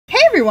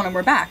everyone, and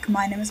we're back.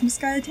 My name is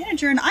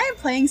MissScarletTanager, and I am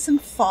playing some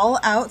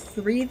Fallout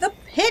 3 The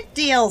Pitt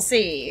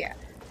DLC.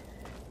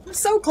 I'm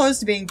so close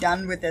to being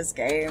done with this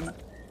game.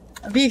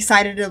 I'd be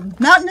excited to,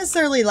 not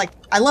necessarily, like,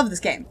 I love this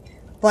game,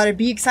 but I'd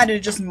be excited to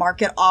just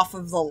mark it off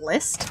of the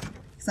list,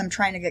 because I'm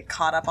trying to get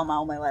caught up on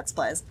all my Let's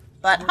Plays.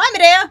 But, hi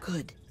Medea!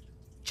 Good.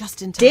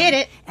 Just in time. Did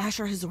it!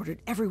 Asher has ordered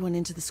everyone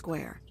into the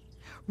square.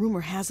 Rumor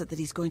has it that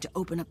he's going to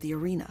open up the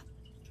arena.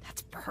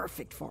 That's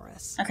perfect for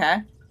us. Okay.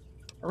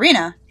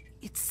 Arena?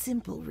 It's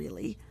simple,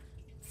 really.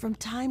 From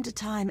time to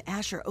time,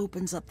 Asher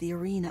opens up the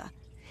arena.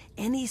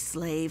 Any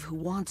slave who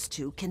wants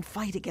to can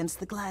fight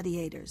against the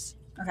gladiators.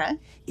 Okay.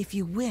 If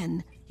you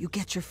win, you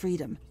get your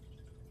freedom.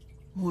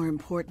 More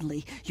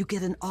importantly, you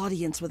get an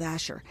audience with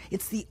Asher.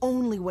 It's the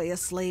only way a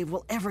slave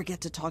will ever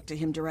get to talk to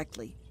him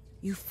directly.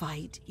 You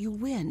fight, you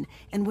win,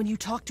 and when you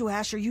talk to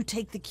Asher, you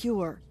take the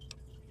cure.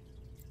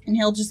 And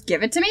he'll just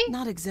give it to me?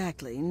 Not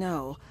exactly,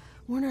 no.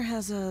 Werner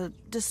has a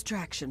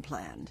distraction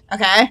planned.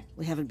 Okay.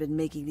 We haven't been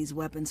making these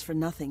weapons for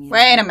nothing yet.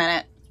 Wait a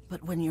minute.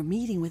 But when you're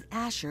meeting with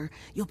Asher,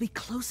 you'll be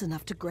close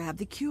enough to grab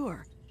the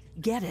cure.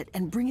 Get it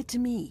and bring it to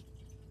me.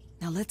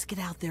 Now let's get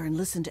out there and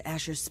listen to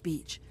Asher's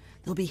speech.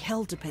 There'll be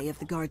hell to pay if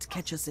the guards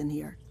catch us in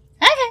here.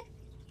 Okay.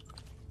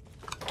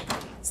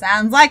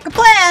 Sounds like a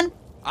plan.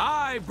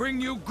 I bring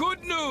you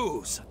good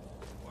news.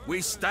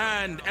 We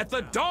stand at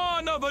the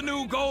dawn of a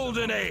new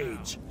golden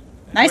age.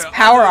 Nice where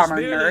power others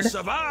armor, merely nerd.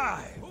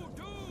 survive.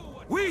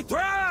 We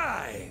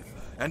thrive!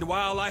 And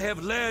while I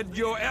have led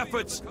your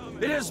efforts,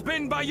 it has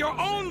been by your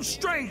own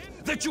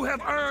strength that you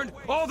have earned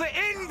all the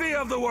envy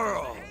of the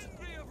world.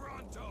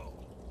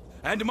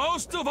 And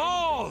most of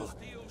all,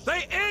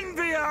 they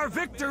envy our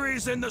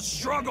victories in the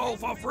struggle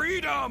for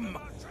freedom.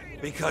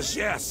 Because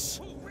yes,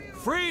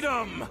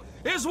 freedom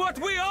is what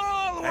we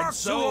all work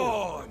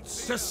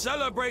towards. To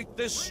celebrate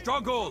this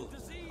struggle,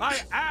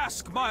 I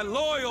ask my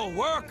loyal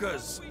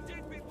workers,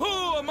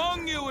 who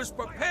among you is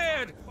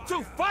prepared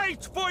to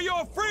fight for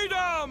your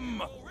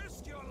freedom?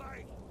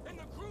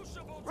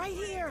 Right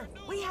here.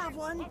 We have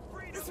one.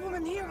 This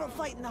woman here will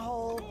fight in the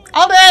hole.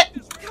 I'll do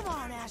it. Come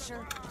on,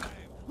 Asher.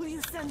 Will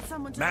you send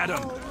someone to Madam,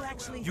 the hole who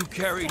actually you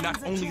carry not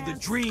stands a only the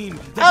chance? dream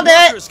I'll that do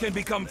it. workers can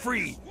become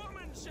free,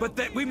 but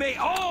that we may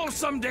all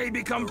someday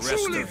become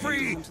truly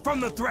free from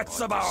the threats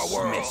of our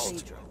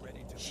world.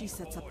 She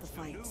sets up the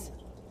fights.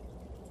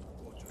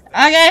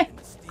 Okay.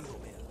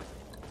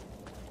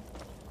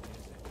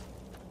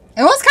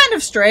 It was kind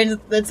of strange.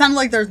 It sounded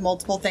like there's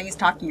multiple things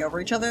talking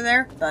over each other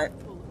there, but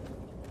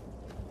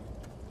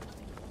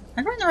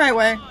I'm going the right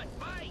way.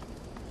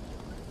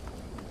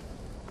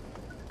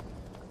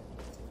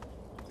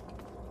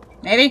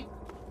 Maybe?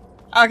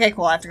 Okay,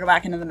 cool. I have to go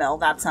back into the middle.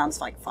 That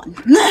sounds like fun.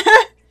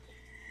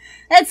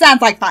 It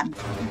sounds like fun.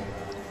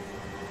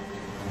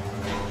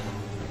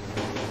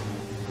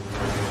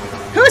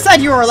 Who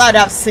said you were allowed to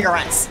have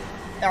cigarettes?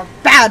 They're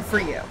bad for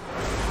you.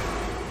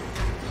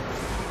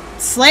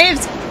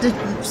 Slaves?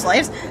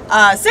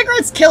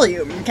 Cigarettes kill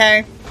you,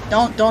 okay?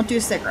 Don't do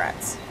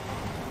cigarettes.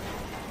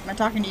 Am I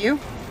talking to you?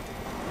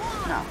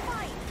 No.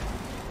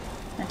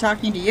 Am I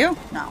talking to you?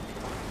 No.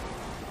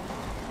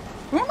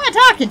 Who am I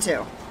talking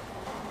to?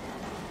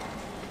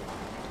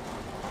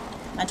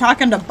 Am I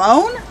talking to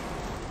Bone?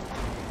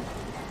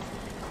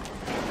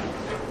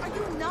 Are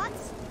you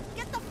nuts?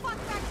 Get the fuck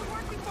back to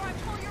work before I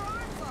pull your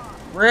arms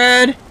off.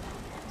 Rude.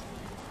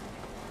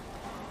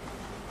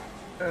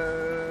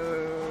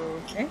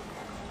 Okay.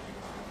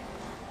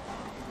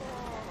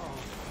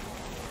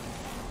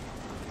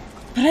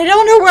 But I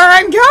don't know where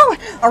I'm going!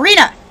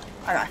 Arena!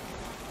 Okay.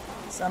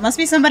 So it must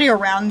be somebody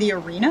around the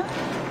arena?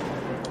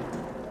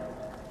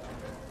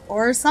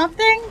 Or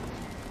something?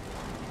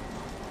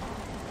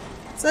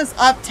 It says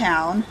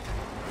uptown.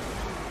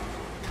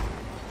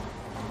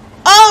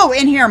 Oh!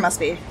 In here must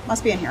be.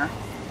 Must be in here.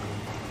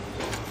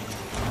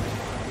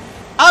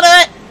 I'll do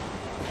it!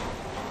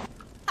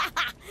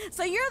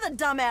 So you're the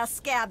dumbass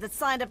scab that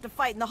signed up to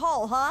fight in the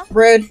hole, huh?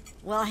 Rude.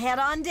 Well, head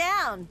on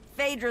down.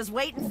 Phaedra's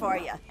waiting for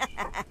you.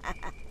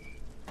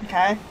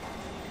 Okay.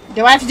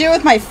 Do I have to do it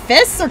with my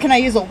fists, or can I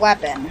use a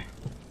weapon?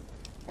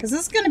 Because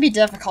this is going to be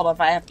difficult if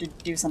I have to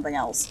do something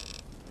else.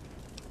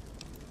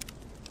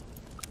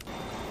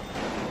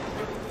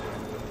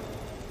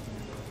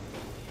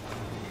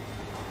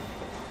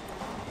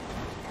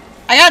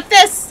 I got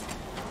this!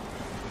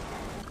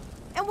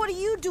 And what are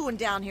you doing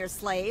down here,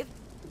 slave?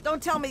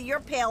 Don't tell me your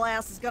pale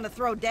ass is gonna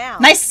throw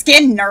down. Nice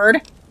skin,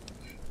 nerd!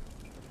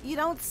 You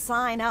don't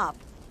sign up.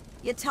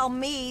 You tell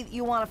me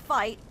you want to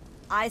fight,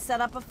 I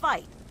set up a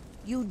fight.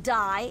 You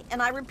die, and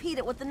I repeat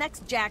it with the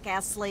next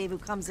jackass slave who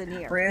comes in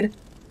here. Rude.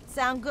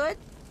 Sound good?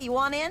 You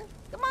want in?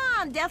 Come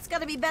on, death's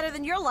gotta be better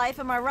than your life,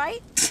 am I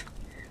right?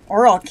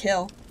 Or I'll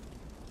kill.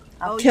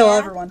 I'll kill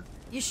everyone.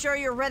 You sure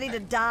you're ready to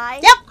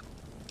die? Yep!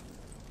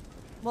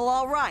 Well,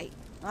 all right.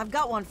 I've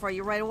got one for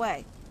you right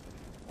away.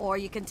 Or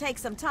you can take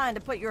some time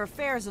to put your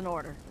affairs in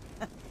order.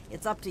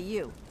 It's up to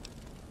you.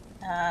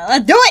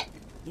 Let's do it!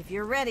 If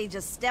you're ready,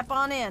 just step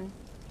on in.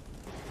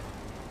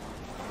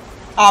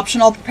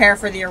 Optional, prepare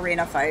for the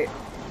arena fight.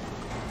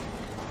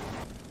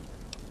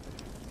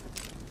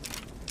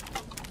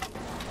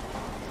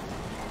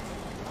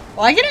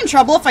 Will I get in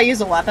trouble if I use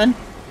a weapon?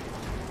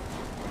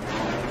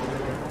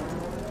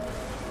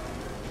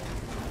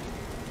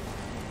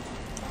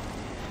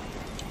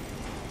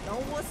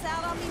 Don't wuss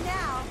out on me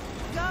now.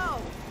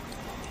 Go.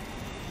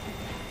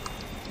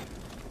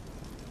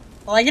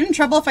 Will I get in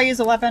trouble if I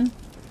use a weapon?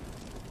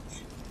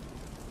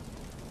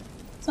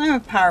 It's not even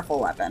a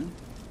powerful weapon.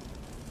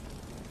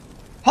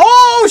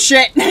 Oh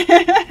shit!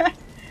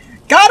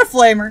 Got a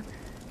flamer!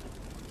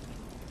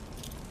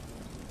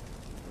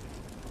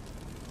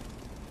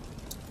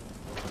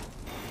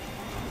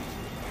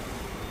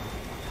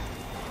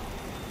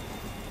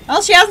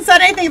 Well, she hasn't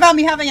said anything about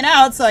me having it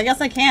out, so I guess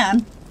I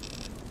can.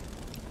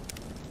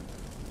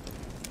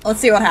 Let's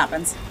see what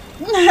happens.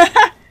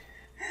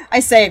 I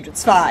saved,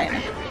 it's fine. They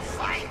will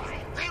fight,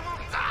 they will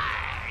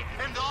die,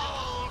 and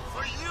all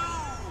for you,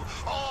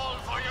 all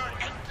for your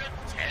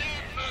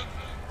entertainment.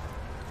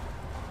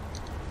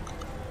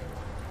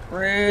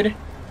 Rude.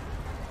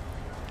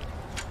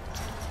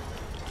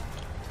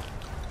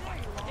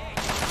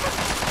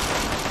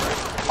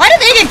 Why do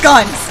they get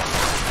guns?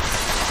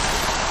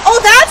 Oh,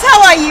 that's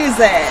how I use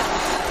it!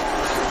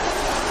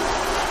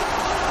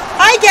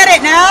 I get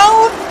it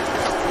now!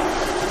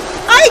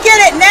 I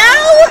get it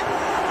now!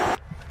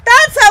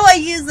 That's how I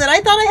use it! I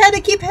thought I had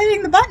to keep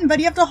hitting the button, but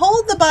you have to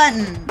hold the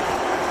button.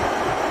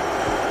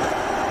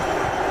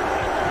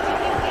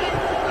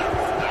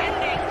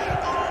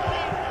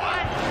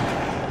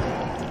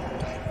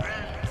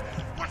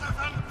 What a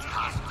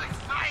fantastic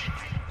fight!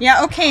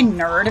 Yeah, okay,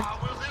 nerd. How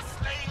will this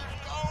slave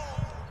go?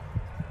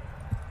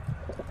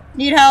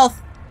 Need health.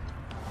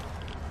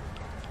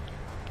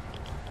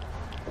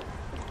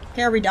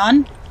 Okay, are we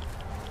done?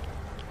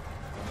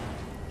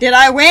 Did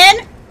I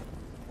win?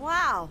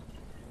 Wow.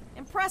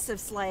 Impressive,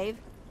 slave.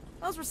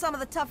 Those were some of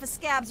the toughest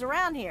scabs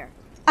around here.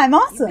 I'm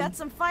You've awesome. got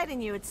some fight in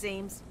you, it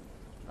seems.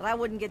 But I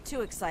wouldn't get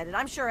too excited.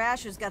 I'm sure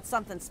Asher's got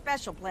something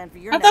special planned for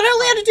your I next thought I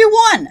only had fight. to do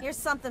one. Here's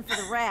something for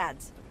the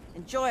rads.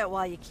 Enjoy it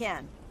while you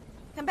can.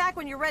 Come back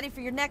when you're ready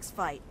for your next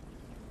fight.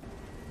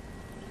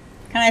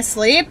 Can I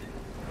sleep?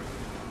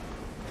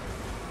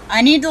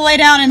 I need to lay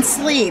down and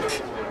sleep.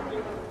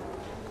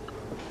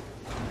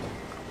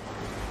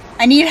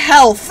 I need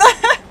health.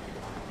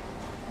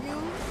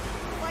 You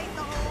fight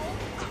the hole.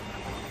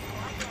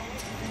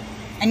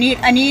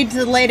 I need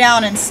to lay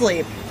down and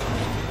sleep.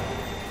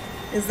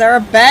 Is there a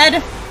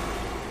bed?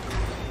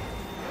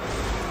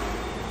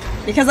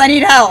 Because I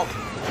need help.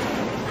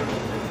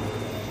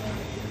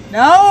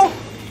 No?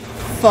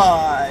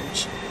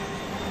 Fudge.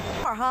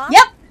 Huh?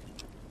 Yep.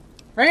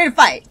 Ready to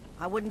fight.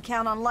 I wouldn't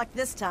count on luck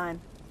this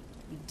time.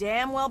 You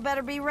damn well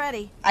better be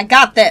ready. I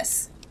got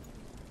this.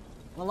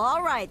 Well,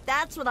 all right.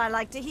 That's what I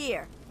like to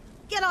hear.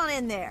 Get on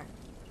in there.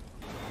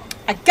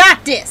 I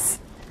got this.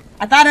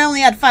 I thought I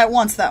only had to fight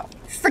once, though.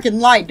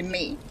 Freaking lied to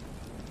me.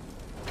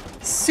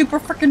 Super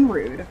freaking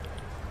rude.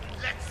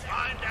 Let's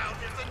find out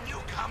if the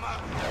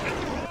newcomer can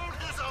hold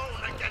his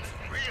own against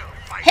real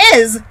fight.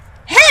 His!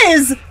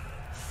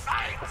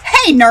 Fight!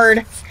 Hey,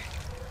 nerd!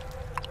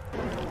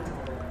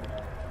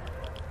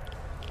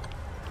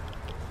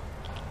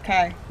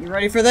 Okay, you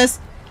ready for this?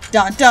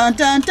 Dun dun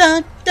dun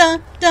dun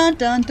dun dun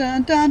dun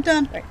dun dun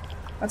dun. Wait,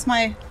 what's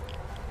my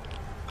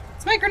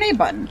grenade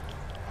button?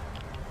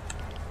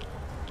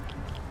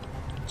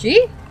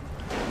 G?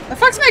 The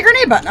fuck's my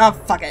grenade button? Oh,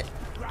 fuck it.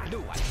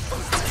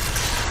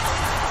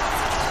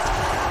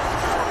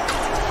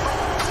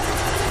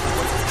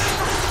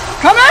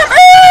 Come at me!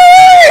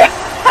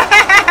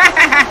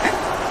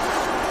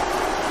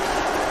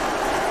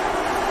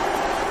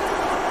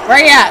 Where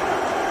you at?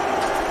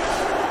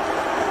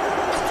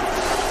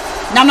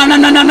 Nom nom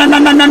nom nom nom nom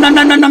nom nom nom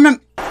nom nom nom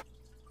nom.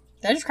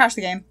 Did I just crash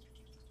the game?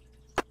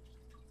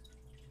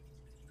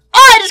 Oh,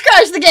 I just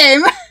crashed the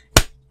game!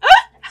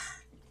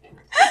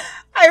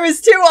 I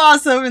was too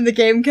awesome and the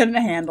game couldn't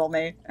handle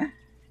me.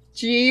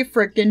 G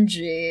frickin'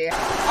 G.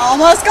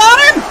 Almost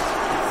got him!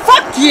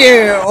 Fuck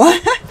you!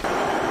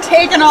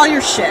 Taking all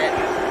your shit.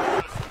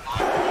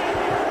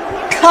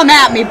 Come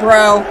at me,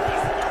 bro.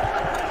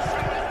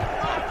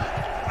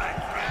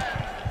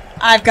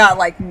 I've got,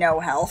 like,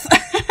 no health.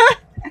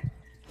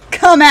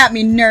 Come at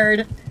me,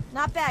 nerd.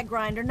 Not bad,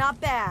 Grinder, not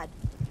bad.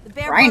 The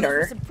Bear Grinder?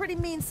 Brothers were some pretty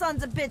mean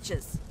sons of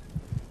bitches.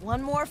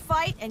 One more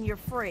fight and you're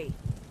free.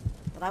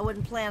 But I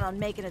wouldn't plan on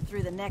making it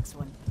through the next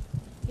one.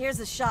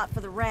 Here's a shot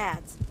for the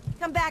rads.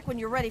 Come back when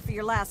you're ready for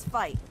your last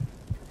fight.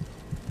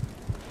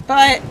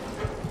 But...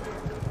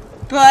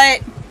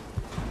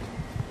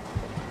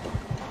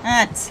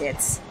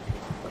 tits.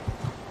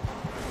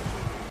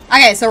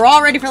 Okay, so we're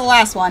all ready for the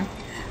last one.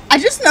 I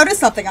just noticed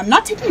something. I'm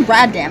not taking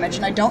rad damage,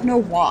 and I don't know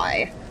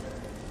why.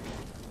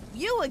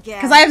 You again?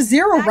 Because I have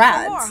 0 Back for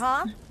rads. more,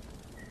 huh?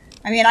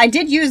 I mean, I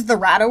did use the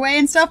rat away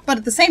and stuff, but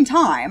at the same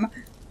time...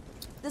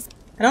 This...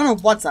 I don't know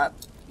what's up.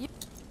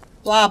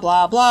 Blah,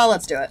 blah, blah.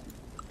 Let's do it.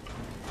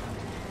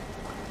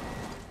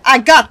 I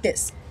got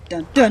this.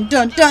 Dun, dun,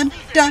 dun, dun,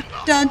 dun,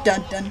 dun,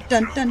 dun, dun,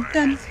 dun, dun,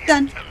 dun,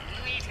 dun.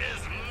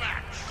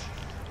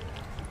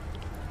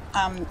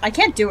 I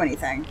can't do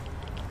anything.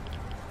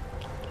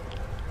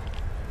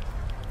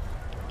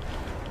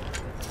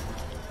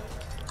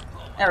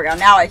 There we go.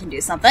 Now I can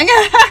do something.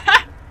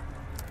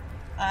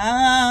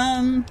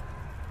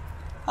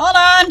 Hold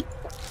on.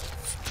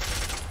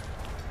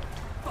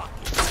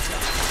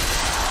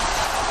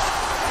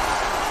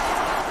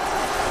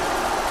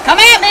 Come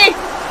at me!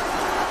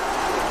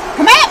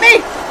 Come at me!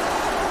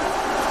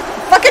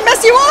 Fucking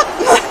mess you up!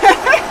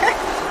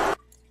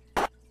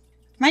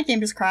 My game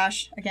just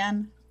crashed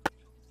again.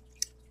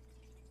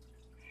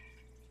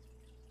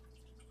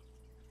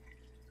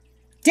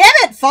 Damn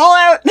it,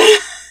 Fallout!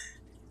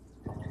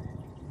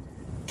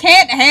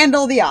 Can't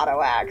handle the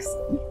auto axe.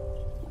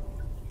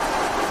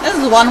 This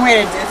is one way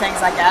to do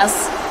things, I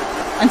guess.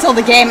 Until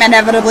the game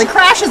inevitably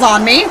crashes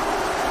on me.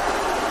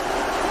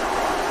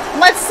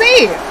 Let's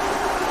see.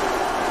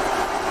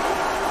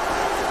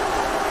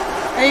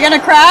 Are you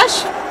gonna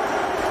crash?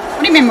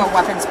 What do you mean my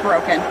weapon's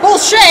broken?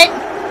 Bullshit!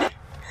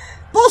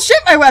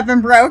 Bullshit, my weapon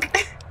broke!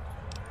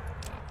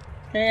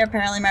 Okay,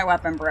 apparently my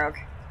weapon broke.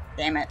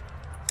 Damn it.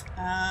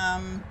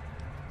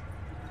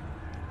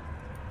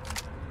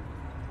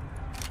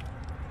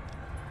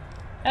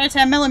 Got a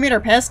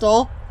 10mm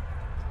pistol.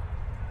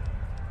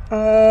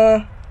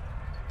 I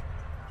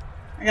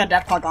got a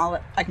death claw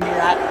gauntlet. I can do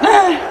that.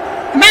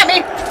 Come at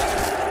me!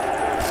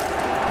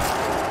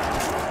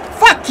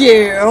 Fuck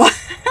you!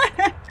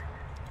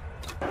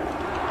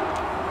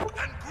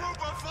 And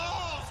Gruber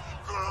falls!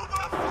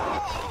 Gruber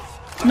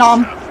falls!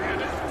 Nom. A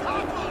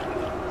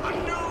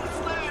new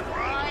slave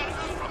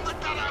rises from the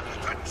gutter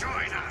to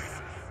join us.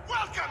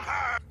 Welcome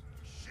her!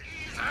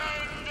 She's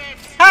earned it!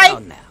 Hi!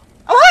 Well now,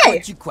 Oh, hi!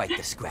 aren't you quite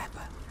the scrapper?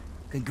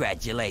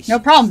 Congratulations. No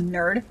problem,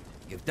 nerd.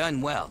 You've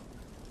done well.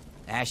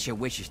 Asher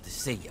wishes to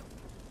see you.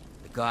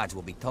 The guards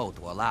will be told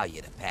to allow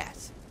you to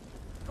pass.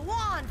 Go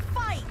on,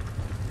 fight!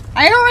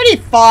 I already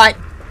fought,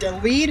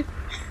 dillweed.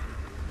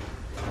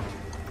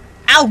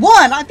 I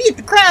won! I beat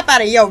the crap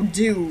out of yo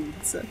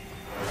dudes.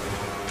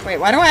 Wait,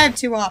 why do I have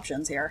two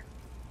options here?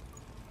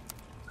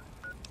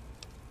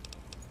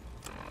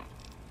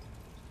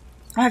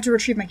 I have to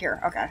retrieve my gear.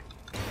 Okay.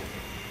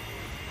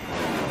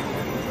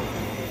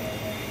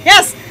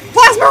 Yes!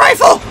 Plasma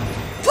rifle!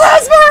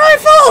 Plasma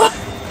rifle!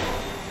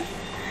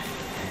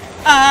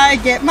 I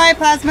get my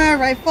plasma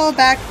rifle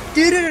back.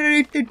 Do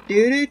do do do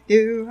do do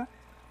do.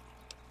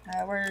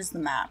 Where's the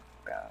map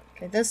go?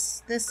 Okay,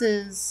 this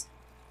is.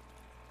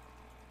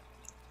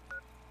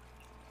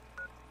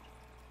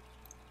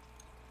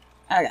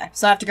 Okay,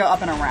 so I have to go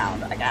up and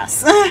around, I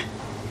guess.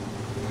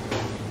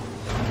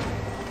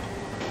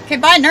 Okay,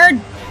 bye, nerd.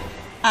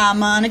 I'm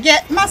gonna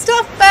get my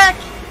stuff back.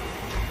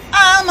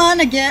 I'm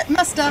gonna get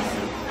my stuff.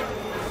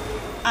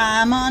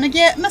 I'm gonna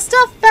get my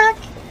stuff back.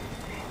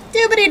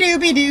 Doobity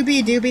dooby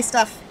dooby dooby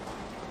stuff.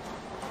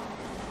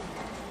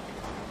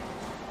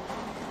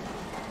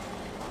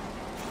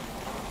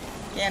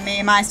 Give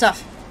me my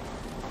stuff.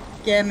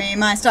 Give me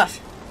my stuff.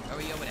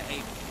 Hurry over to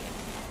Haven.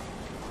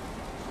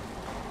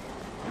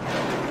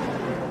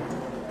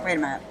 Wait a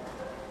minute.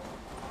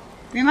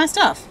 Give me my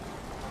stuff.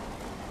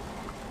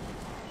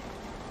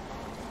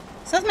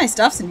 It says my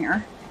stuff's in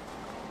here.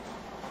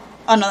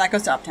 Oh no, that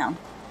goes to Uptown.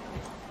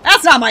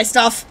 That's not my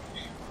stuff!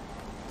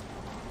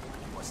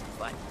 It wasn't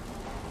fun.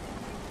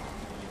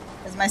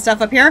 Is my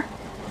stuff up here?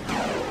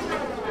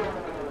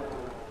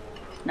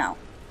 No.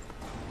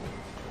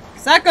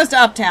 Because that goes to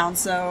Uptown,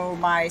 so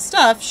my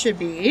stuff should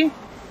be...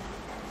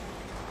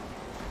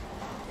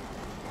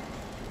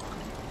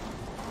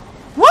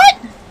 What?!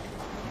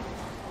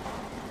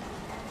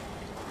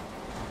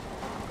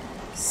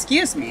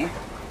 Excuse me.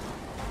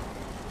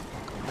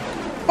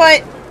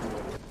 But...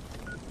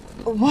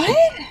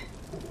 What?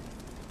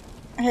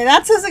 Okay,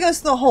 that says it goes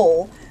to the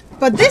hole.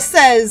 But this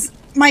says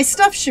my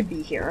stuff should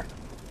be here.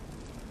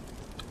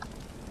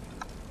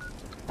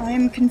 I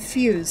am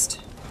confused.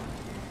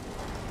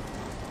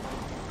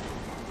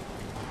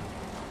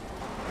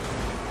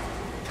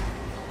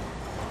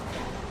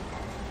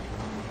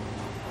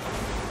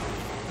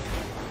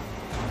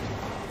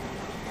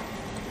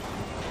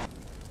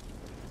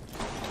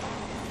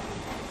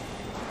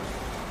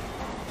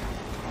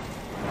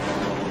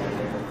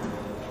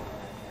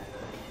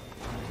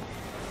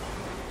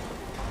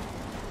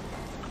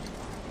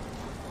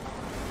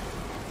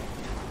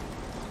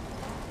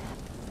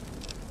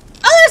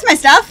 My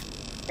stuff.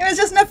 It was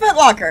just in a Foot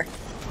Locker.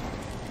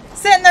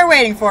 Sitting there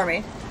waiting for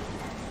me.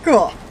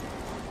 Cool.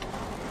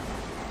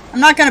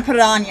 I'm not gonna put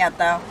it on yet,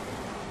 though.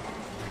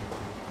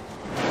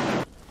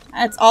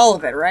 That's all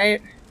of it,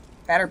 right?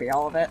 Better be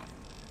all of it.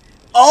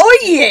 Oh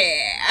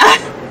yeah!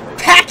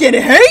 Packing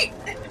heat!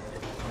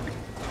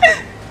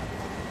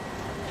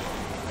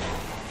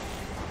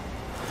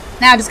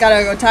 Now I just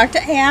gotta go talk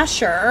to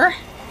Asher.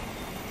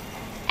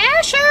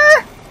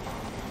 Asher!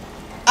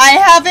 I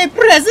have a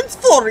present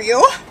for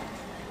you.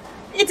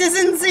 It is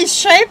in the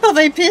shape of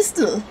a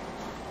pistol,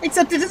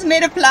 except it is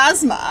made of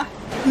plasma,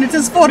 and it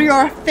is for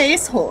your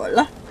face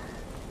hole.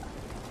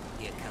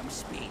 Here comes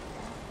speed.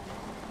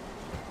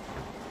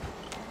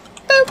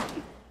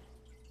 Boop.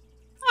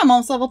 I'm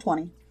almost level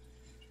 20.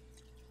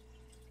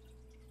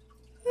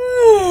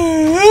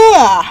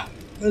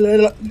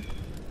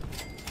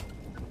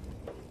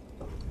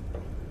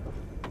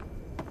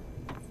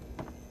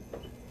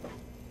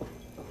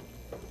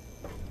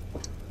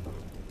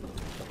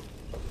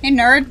 Hey,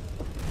 nerd.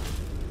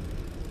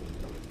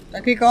 Do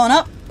I keep going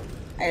up?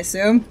 I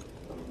assume.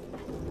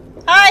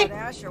 Hi! Lord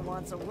Asher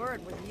wants a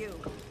word with you.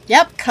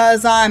 Yep,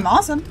 cause I'm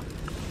awesome.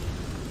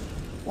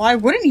 Why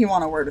wouldn't he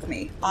want a word with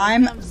me?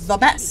 I'm the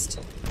best.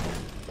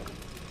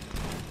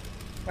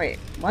 Wait,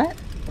 what?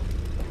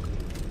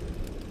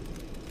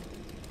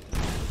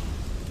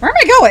 Where am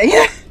I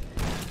going?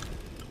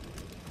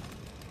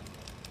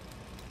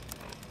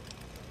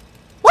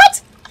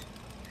 What?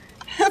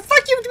 The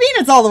fuck you mean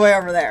it's all the way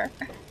over there?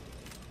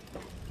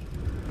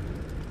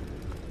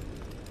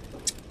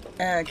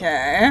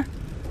 Okay.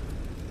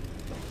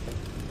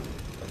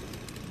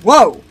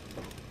 Whoa!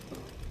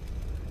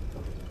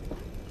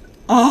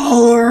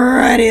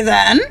 Alrighty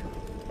then.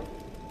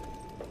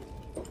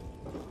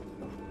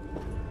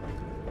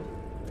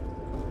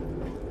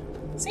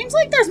 Seems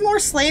like there's more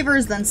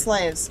slavers than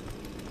slaves.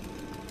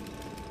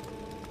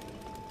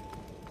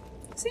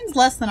 Seems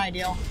less than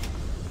ideal.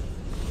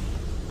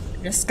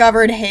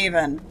 Discovered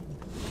Haven.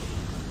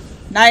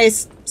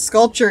 Nice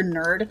sculpture,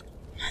 nerd.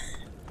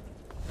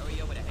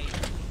 Hurry over to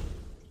Haven.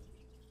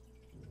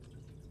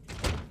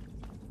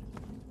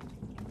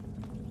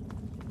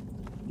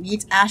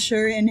 Meet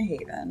Asher in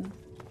Haven.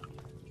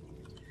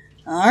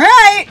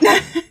 Alright!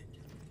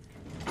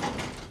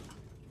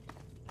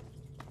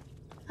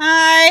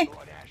 Hi!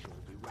 Lord Asher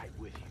will be right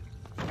with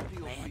you.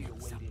 Feel free to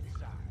wait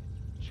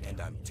inside.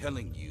 And I'm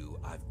telling you,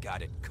 I've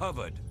got it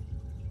covered.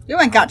 You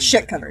ain't got I'll be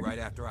shit with you covered. Right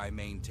after I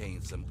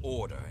maintain some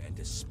order and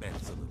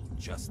dispense a little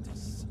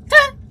justice.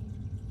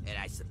 And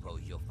I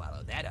suppose you'll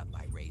follow that up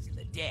by raising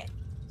the dead.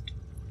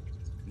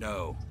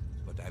 No,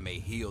 but I may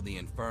heal the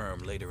infirm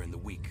later in the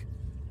week.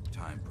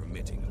 Time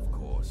permitting, of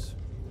course.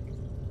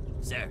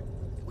 Sir,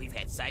 we've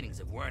had sightings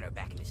of Werner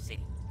back in the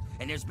city,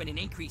 and there's been an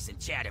increase in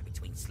chatter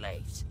between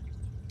slaves.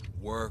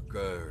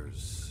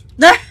 Workers.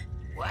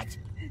 What?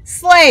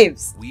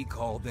 Slaves! We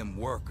call them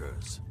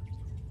workers.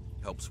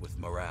 Helps with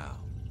morale.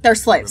 They're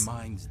slaves.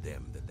 Reminds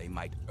them that they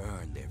might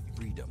earn their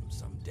freedom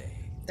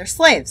someday. They're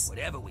slaves.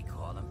 Whatever we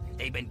call them,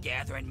 they've been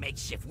gathering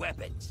makeshift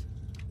weapons.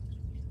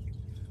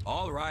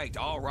 All right,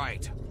 all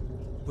right.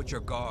 Put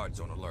your guards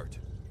on alert.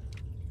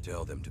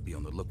 Tell them to be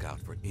on the lookout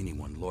for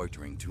anyone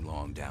loitering too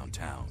long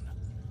downtown.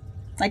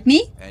 Like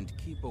me? And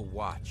keep a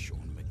watch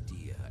on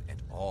Medea at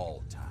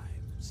all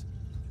times.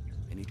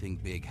 Anything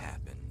big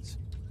happens,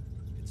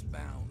 it's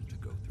bound to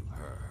go through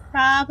her.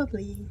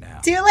 Probably.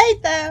 Now, Too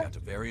late though. got a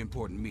very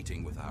important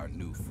meeting with our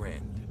new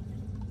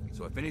friend.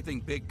 So if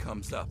anything big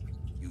comes up,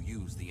 you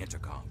use the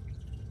intercom.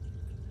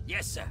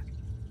 Yes, sir.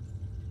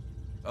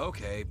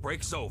 Okay,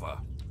 break's over.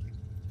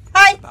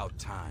 Hi! About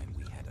time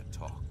we had a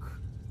talk.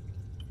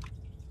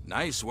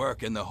 Nice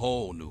work in the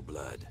hole, new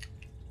blood.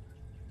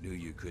 Knew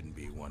you couldn't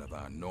be one of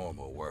our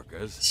normal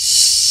workers.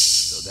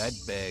 So that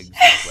begs the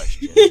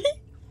question,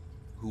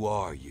 who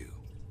are you?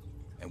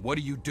 And what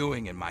are you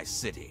doing in my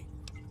city?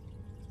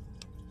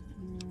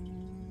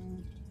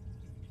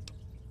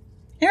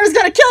 Here's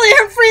gonna kill you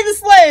and free the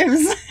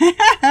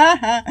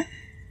slaves!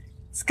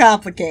 It's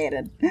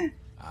complicated.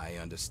 I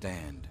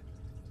understand.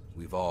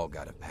 We've all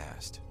got a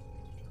past.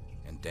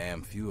 And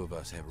damn few of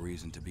us have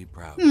reason to be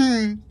proud.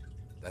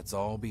 That's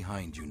all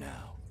behind you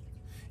now.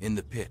 In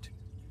the pit,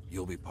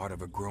 you'll be part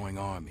of a growing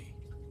army,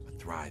 a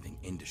thriving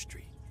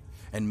industry,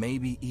 and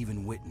maybe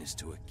even witness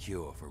to a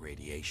cure for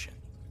radiation.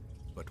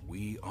 But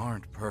we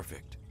aren't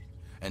perfect,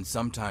 and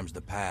sometimes the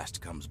past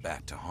comes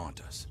back to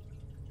haunt us.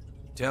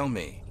 Tell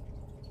me,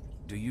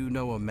 do you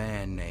know a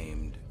man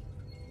named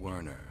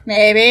Werner?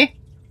 Maybe.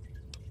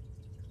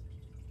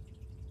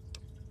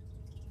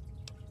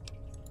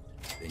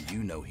 Then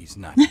you know he's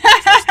not. He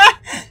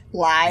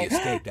Lie.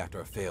 escaped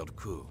after a failed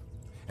coup,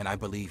 and I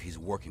believe he's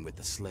working with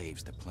the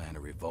slaves to plan a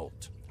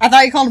revolt. I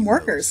thought you called them You know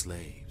the workers.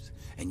 slaves,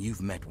 and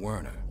you've met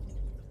Werner,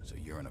 so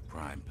you're in a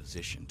prime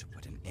position to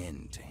put an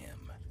end to him.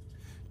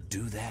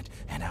 Do that,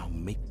 and I'll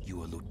make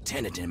you a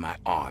lieutenant in my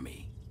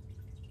army.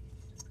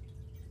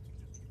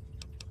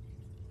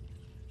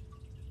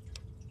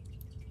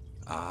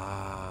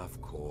 Ah,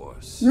 of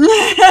course. These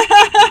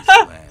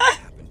plans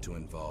happen to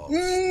involve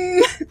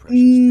stealing precious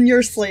You're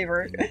goods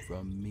slaver.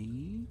 from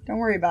me. Don't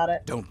worry about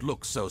it. Don't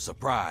look so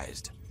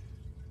surprised.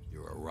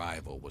 Your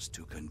arrival was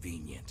too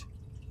convenient.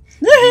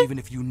 Even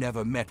if you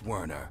never met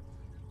Werner,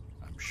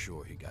 I'm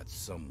sure he got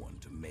someone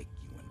to make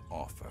you an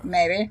offer.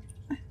 Maybe.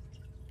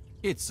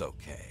 It's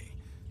okay.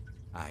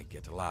 I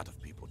get a lot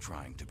of people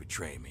trying to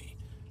betray me.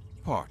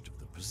 Part of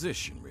the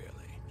position, really.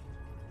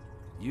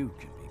 You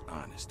can be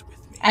honest with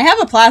me. I have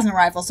a plasma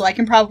rifle, so I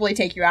can probably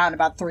take you out in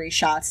about 3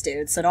 shots,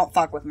 dude, so don't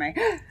fuck with me.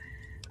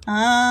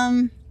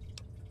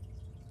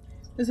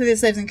 This way the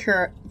slaves and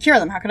cure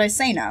them. How could I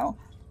say no?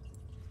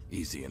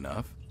 Easy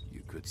enough.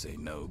 You could say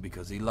no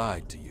because he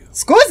lied to you.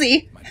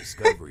 Scusi! My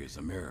discovery is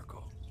a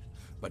miracle,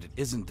 but it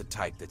isn't the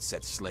type that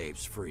sets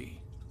slaves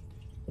free.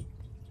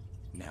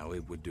 Now,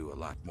 it would do a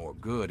lot more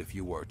good if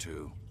you were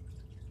to...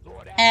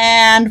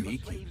 And... me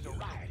keep you.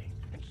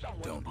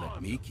 Don't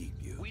let me keep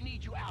you. We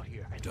need you out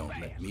here. Don't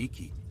let me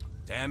keep you.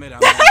 Damn it,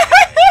 I'm on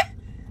my way.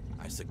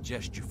 I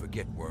suggest you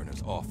forget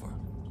Werner's offer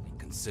and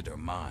consider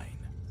mine.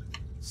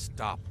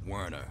 Stop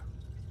Werner.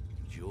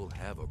 you'll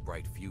have a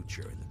bright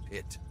future in the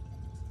pit.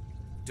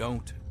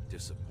 Don't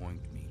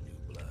disappoint me,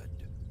 New Blood.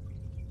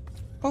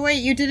 Oh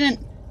wait, you didn't...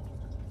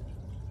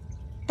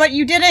 But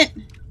you didn't...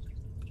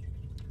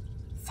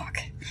 Fuck.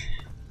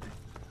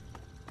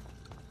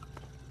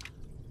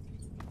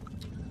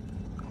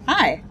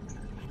 Hi.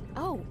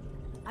 Oh,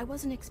 I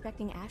wasn't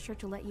expecting Asher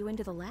to let you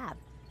into the lab.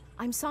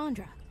 I'm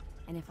Sandra,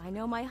 and if I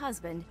know my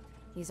husband,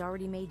 he's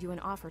already made you an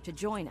offer to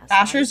join us.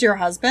 Asher's right? your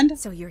husband?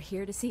 So you're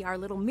here to see our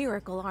little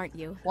miracle, aren't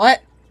you?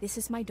 What? This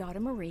is my daughter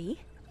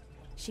Marie.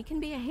 She can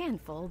be a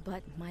handful,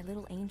 but my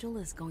little angel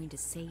is going to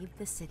save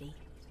the city.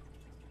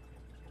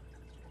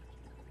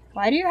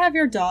 Why do you have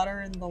your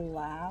daughter in the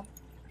lab?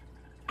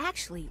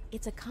 Actually,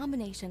 it's a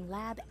combination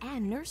lab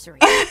and nursery.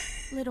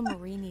 Little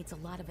Marie needs a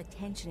lot of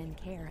attention and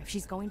care if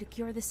she's going to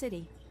cure the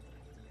city.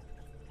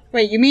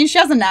 Wait, you mean she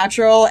has a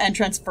natural and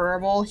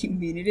transferable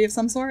immunity of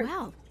some sort?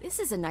 Wow, this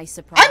is a nice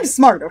surprise. I'm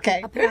smart,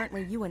 okay?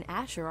 Apparently you and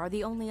Asher are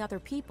the only other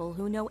people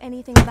who know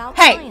anything about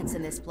science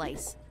in this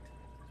place.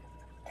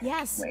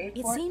 Yes, Wait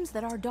it for it. seems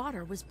that our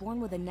daughter was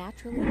born with a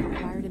naturally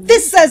acquired immunity.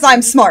 This says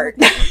I'm smart.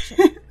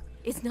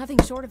 It's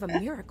nothing short of a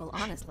miracle,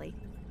 honestly.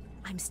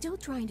 I'm still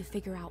trying to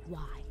figure out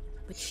why,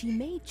 but she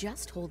may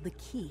just hold the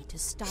key to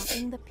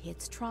stopping the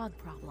Pitt's Trog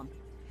problem.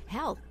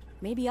 Hell,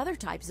 maybe other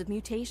types of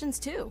mutations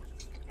too.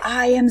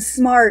 I am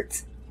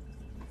smart.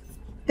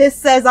 This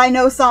says I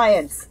know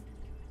science.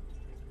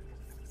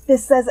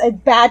 This says a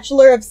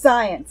Bachelor of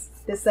Science.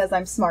 This says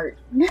I'm smart.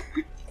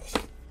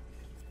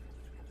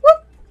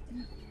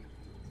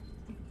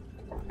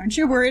 Aren't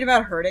you worried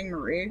about hurting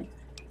Marie?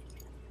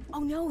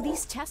 Oh no,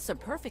 these tests are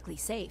perfectly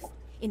safe.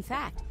 In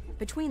fact,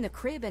 between the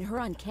crib and her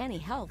uncanny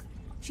health,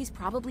 she's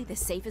probably the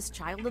safest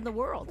child in the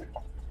world.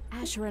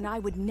 Asher and I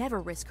would never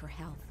risk her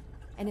health.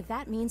 And if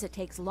that means it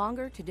takes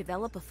longer to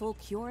develop a full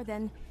cure,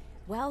 then,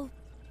 well,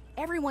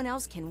 everyone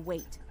else can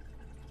wait.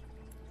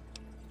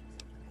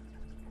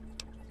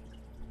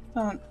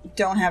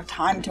 Don't have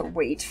time to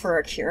wait for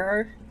a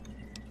cure.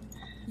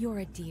 You're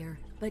a dear,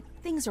 but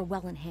things are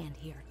well in hand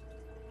here.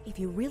 If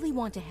you really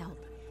want to help,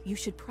 you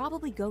should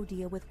probably go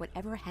deal with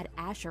whatever had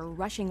Asher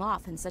rushing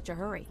off in such a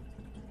hurry.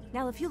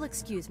 Now, if you'll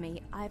excuse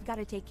me, I've got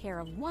to take care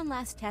of one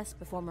last test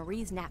before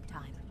Marie's nap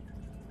time.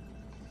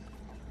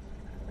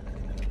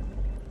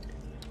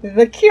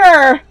 The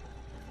cure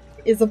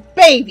is a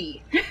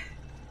baby.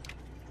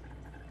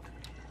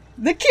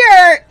 The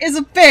cure is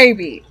a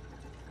baby.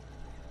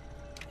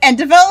 And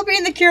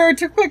developing the cure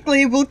too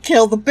quickly will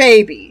kill the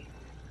baby.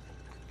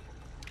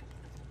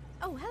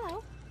 Oh,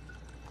 hello.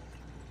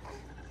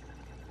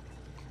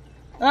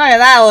 Alright,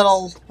 that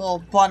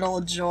little bundle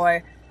of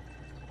joy.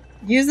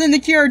 Using the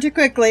cure too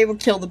quickly will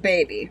kill the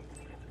baby.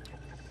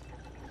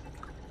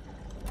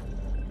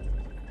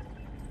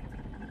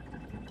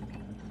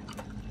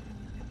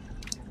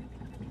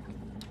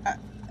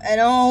 I don't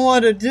know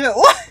what to do.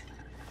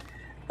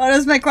 What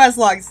does my quest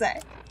log say?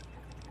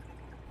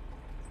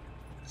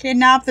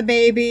 Kidnap the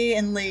baby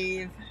and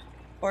leave.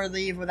 Or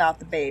leave without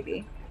the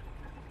baby.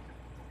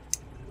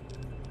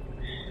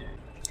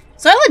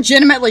 So I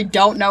legitimately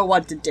don't know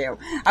what to do.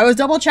 I was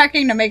double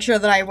checking to make sure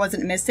that I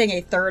wasn't missing a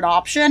third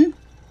option.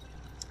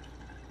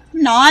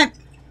 I'm not.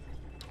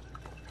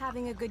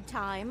 Having a good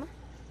time?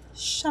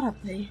 Shut up,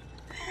 Lee.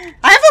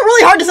 I have a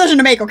really hard decision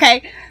to make,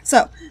 okay?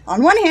 So,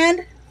 on one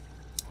hand,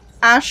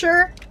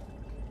 Asher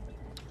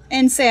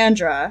and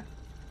Sandra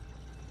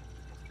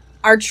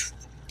are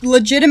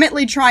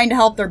legitimately trying to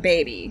help their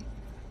baby.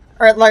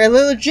 Or, like,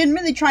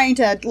 legitimately trying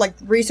to, like,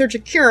 research a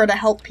cure to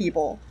help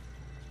people.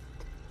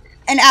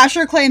 And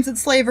Asher claims that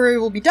slavery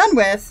will be done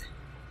with.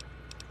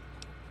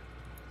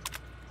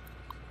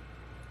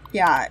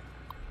 Yeah.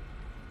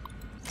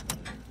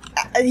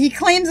 He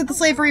claims that the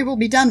slavery will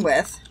be done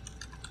with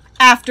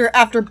after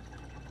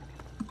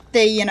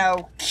they, you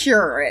know,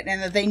 cure it,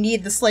 and that they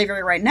need the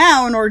slavery right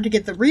now in order to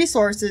get the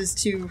resources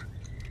to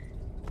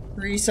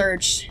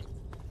research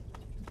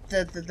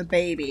the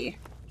baby.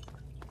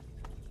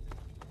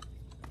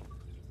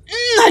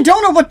 I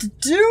don't know what to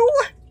do.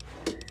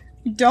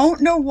 I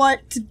don't know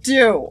what to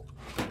do.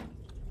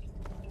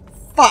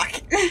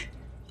 Fuck.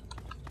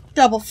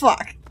 Double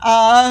fuck.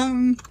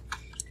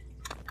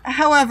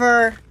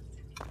 However,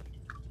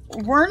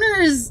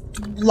 Werner's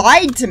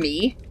lied to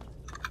me.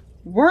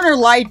 Werner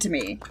lied to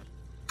me.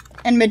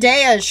 And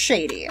Medea is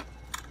shady.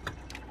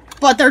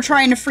 But they're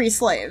trying to free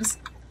slaves.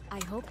 I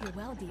hope you're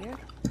well, dear.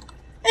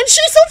 And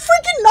she's so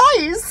freaking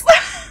nice!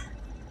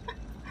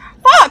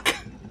 Fuck!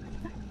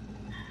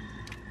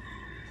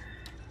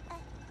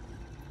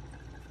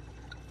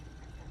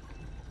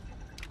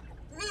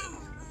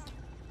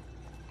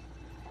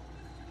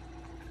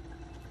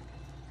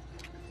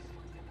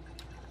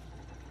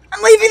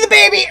 I'm leaving the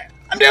baby!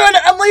 I'm doing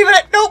it! I'm leaving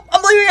it! Nope!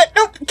 I'm leaving it!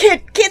 Nope!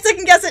 Can't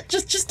second guess it!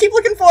 Just keep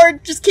looking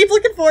forward! Just keep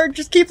looking forward!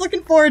 Just keep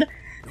looking forward!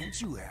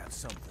 Don't you have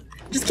something?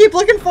 Just keep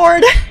looking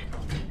forward!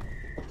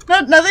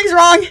 No, nothing's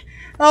wrong!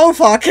 Oh,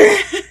 fuck.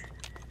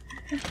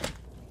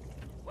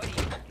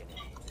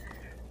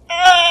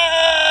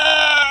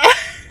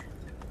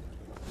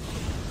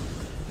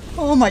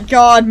 Oh my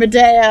god,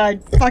 Medea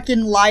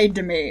fucking lied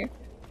to me.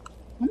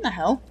 What the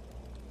hell?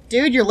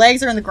 Dude, your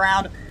legs are in the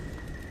ground.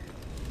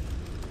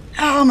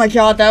 Oh my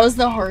god, that was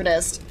the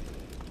hardest.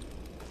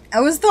 That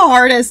was the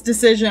hardest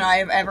decision I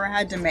have ever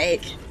had to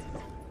make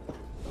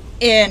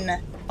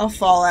in a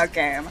Fallout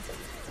game.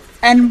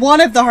 And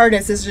one of the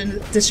hardest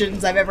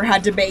decisions I've ever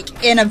had to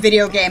make in a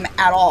video game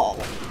at all.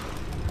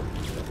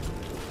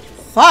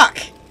 Fuck.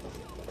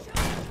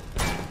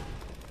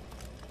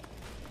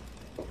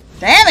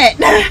 Damn it!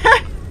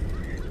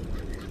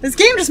 This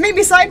game just made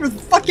me side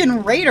with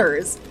fucking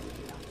raiders.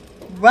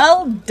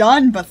 Well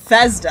done,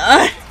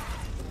 Bethesda.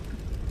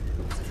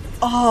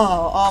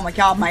 Oh my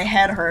god, my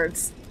head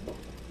hurts.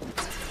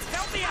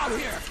 Help me out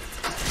here!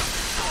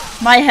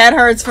 My head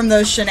hurts from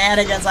those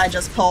shenanigans I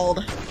just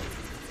pulled.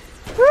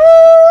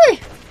 Woo!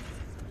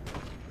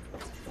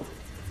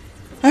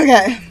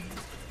 Okay.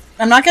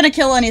 I'm not gonna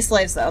kill any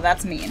slaves though,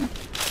 that's mean.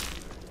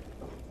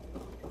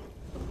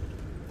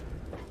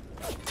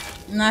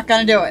 I'm not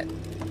gonna do it.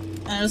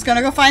 I'm just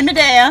gonna go find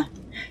Medea.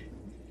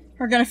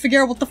 We're gonna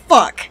figure out what the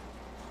fuck.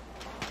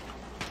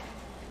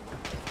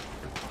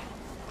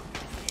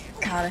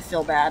 God, I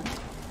feel bad.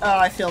 Oh,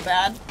 I feel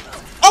bad.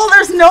 Oh,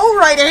 there's no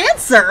right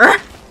answer!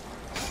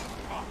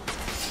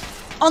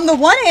 On the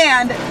one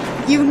hand,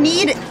 you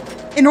need,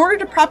 in order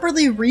to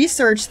properly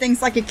research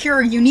things like a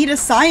cure, you need a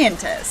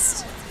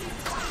scientist.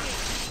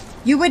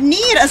 You would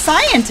need a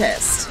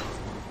scientist.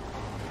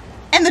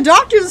 And the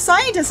doctor's a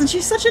scientist, and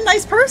she's such a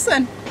nice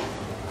person.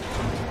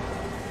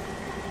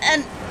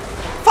 And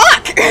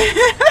fuck!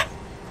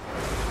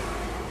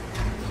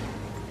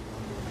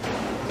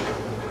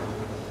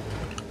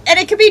 And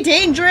it could be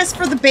dangerous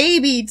for the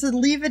baby to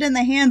leave it in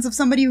the hands of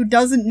somebody who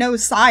doesn't know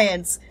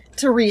science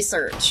to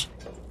research.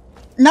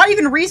 Not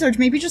even research,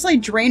 maybe just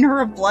like drain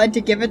her of blood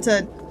to give it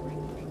to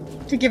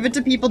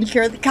people to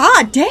cure the—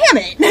 God damn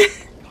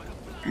it!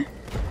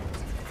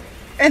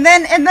 and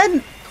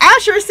then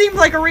Asher seemed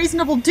like a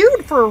reasonable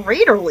dude for a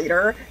raider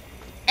leader.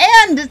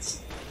 And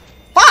it's—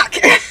 fuck!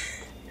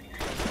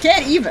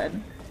 Can't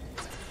even.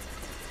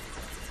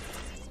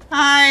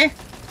 Hi.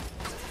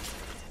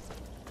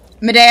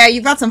 Medea,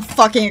 you've got some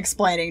fucking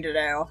explaining to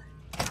do.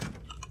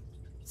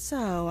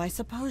 So, I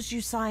suppose you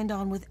signed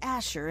on with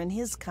Asher and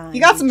his kind.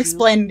 You got some did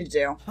explaining to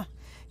do.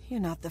 You're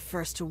not the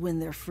first to win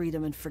their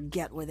freedom and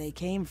forget where they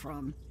came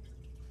from.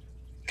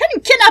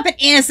 Couldn't kidnap an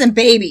innocent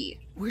baby.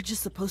 We're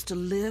just supposed to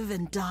live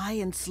and die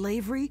in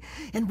slavery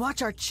and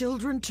watch our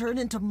children turn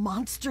into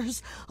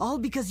monsters, all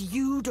because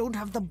you don't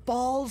have the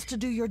balls to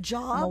do your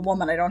job? I'm a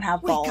woman, I don't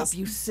have balls. Wake up,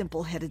 you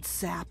simple-headed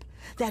sap.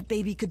 That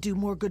baby could do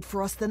more good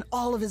for us than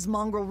all of his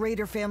mongrel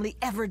raider family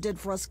ever did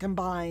for us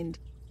combined.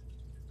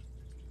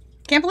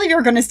 Can't believe you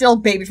were gonna steal a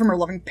baby from her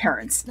loving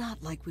parents. It's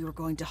not like we were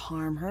going to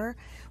harm her.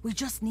 We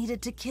just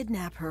needed to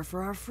kidnap her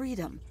for our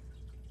freedom.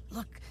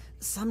 Look,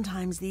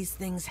 sometimes these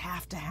things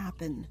have to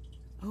happen.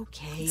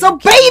 Okay. It's a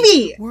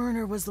baby!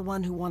 Werner was the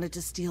one who wanted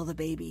to steal the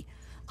baby.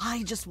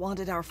 I just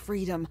wanted our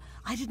freedom.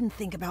 I didn't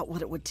think about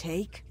what it would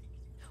take.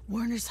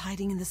 Werner's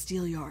hiding in the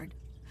steel yard.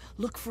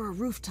 Look for a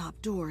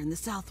rooftop door in the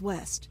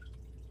southwest.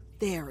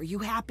 There, are you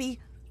happy?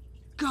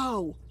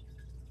 Go!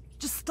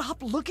 Just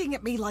stop looking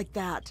at me like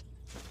that.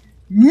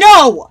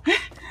 No!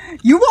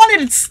 You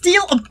wanted to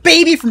steal a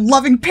baby from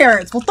loving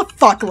parents. What the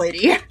fuck,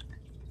 lady?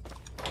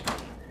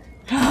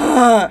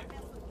 Fuck!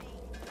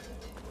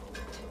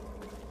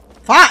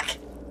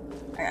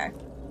 Okay.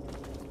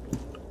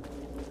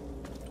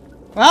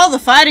 Well, the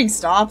fighting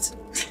stopped.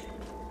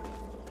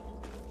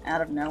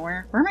 Out of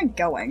nowhere. Where am I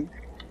going?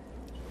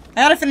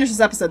 I gotta finish this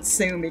episode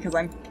soon because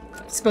I'm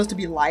supposed to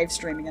be live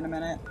streaming in a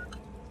minute.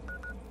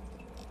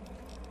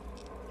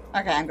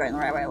 Okay, I'm going the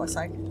right way, it looks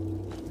like.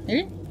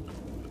 Maybe?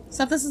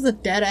 Except this is a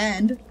dead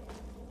end.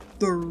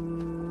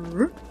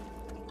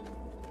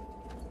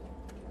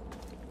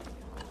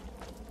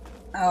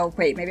 Oh,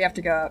 wait, maybe I have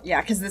to go—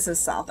 yeah, because this is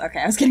south.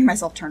 Okay, I was getting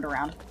myself turned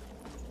around.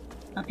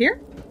 Up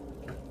here?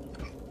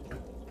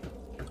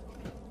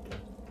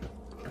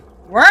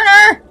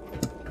 Werner!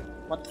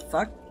 What the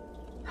fuck?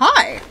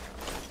 Hi!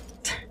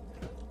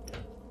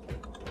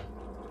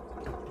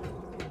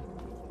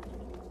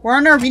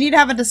 Werner, we need to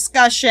have a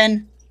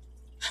discussion.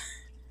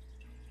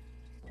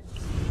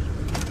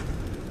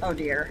 Oh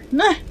dear.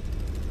 Nah.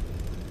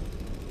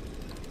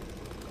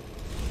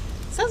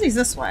 Says he's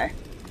this way.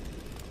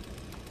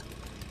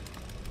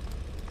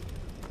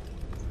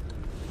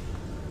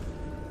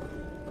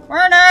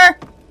 Werner!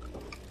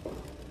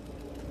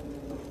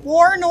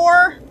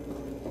 Warnor!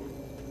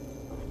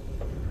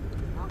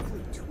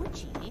 Awfully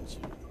twitchy, ain't you?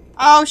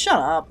 Oh, shut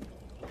up.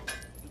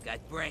 You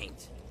got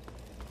brains.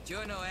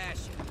 Jono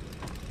Asher.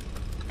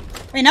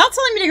 Wait, now it's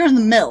telling me to go to the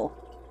mill.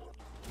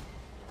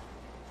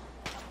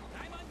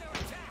 I'm under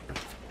attack.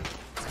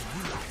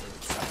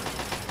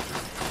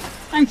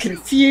 I'm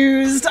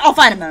confused. I'll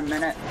find him in a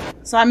minute.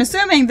 So I'm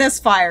assuming this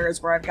fire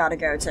is where I've got to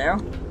go to.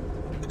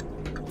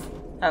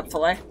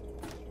 Hopefully.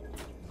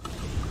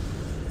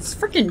 It's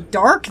freaking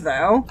dark,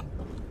 though.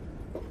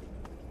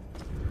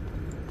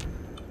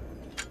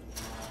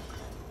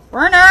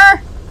 Werner!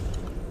 I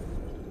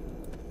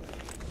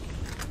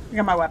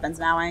got my weapons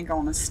now. I ain't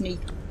going to sneak.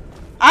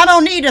 I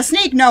don't need to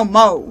sneak no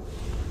mo.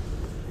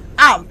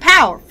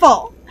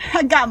 powerful.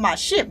 I got my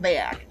shit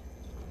back.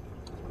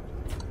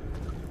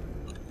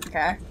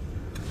 Okay.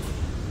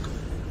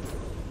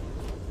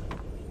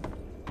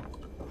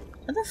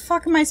 Where the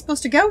fuck am I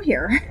supposed to go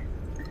here?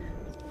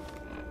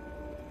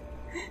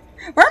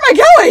 Where am I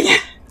going?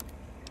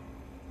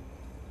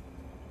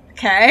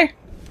 Okay.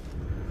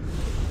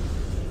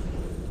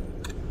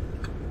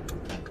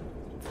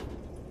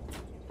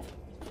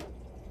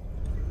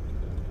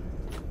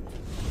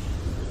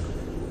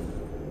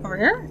 Over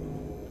here?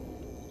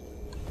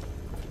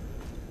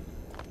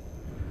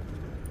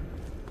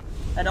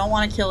 I don't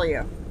want to kill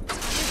you.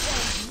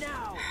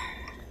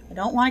 I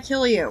don't want to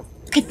kill you.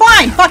 Okay,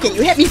 fine! Fuck it,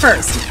 you hit me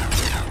first!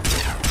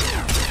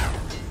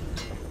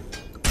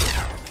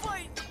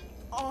 Fight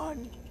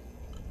on.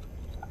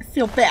 I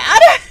feel bad.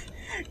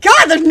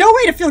 God, there's no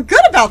way to feel good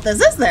about this,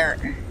 is there?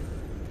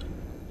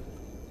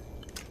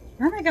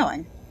 Where am I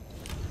going?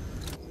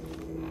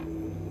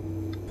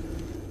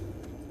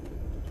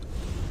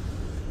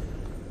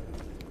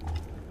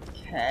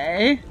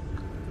 Okay.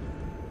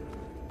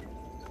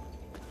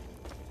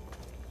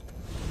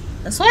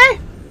 This way?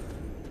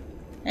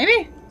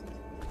 Maybe?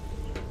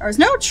 There's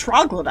no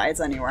troglodytes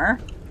anywhere.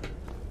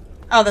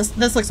 Oh,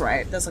 this looks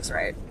right. This looks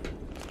right.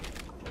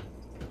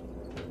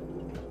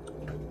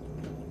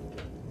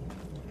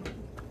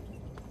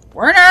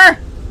 Werner!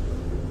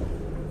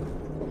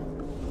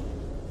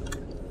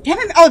 Damn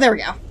it! Oh, there we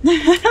go.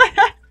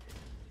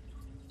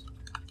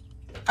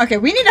 Okay,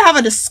 we need to have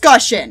a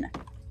discussion.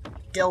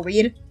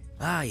 Dillweed.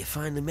 Ah, you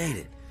finally made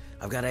it.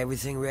 I've got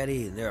everything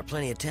ready, and there are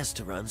plenty of tests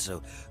to run,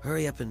 so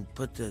hurry up and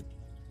put the...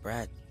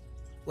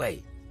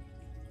 Wait.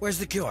 Where's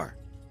the cure?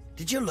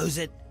 Did you lose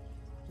it?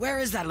 Where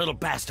is that little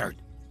bastard?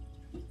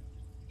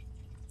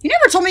 You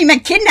never told me you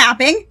meant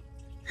kidnapping!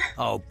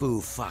 Oh, boo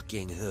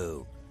fucking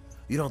who.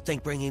 You don't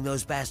think bringing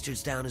those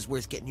bastards down is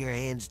worth getting your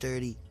hands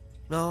dirty?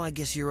 No, I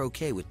guess you're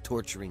okay with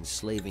torturing,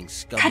 slaving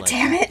scum God like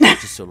damn it. that,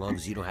 just so long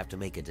as you don't have to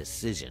make a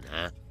decision,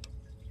 huh?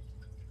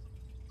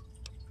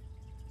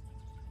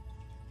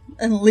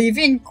 And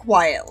leaving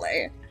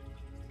quietly.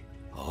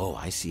 Oh,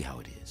 I see how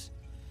it is.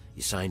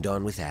 You signed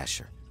on with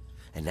Asher,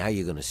 and now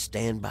you're gonna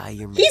stand by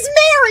your man. He's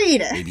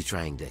married! Maybe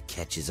trying to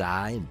catch his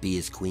eye and be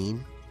his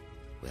queen?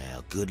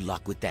 Well, good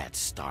luck with that,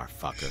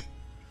 starfucker.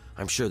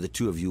 I'm sure the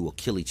two of you will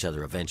kill each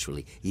other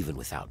eventually, even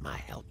without my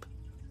help.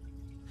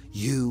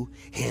 You,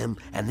 him,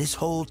 and this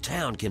whole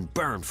town can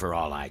burn for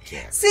all I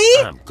care. See?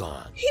 I'm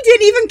gone. He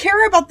didn't even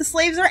care about the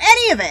slaves or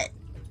any of it!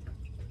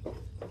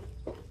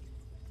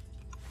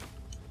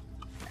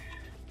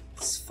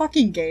 This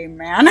fucking game,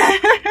 man.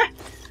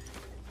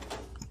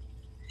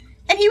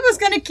 And he was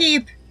gonna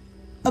keep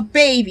a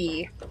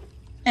baby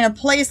in a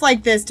place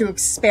like this to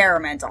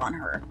experiment on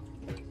her.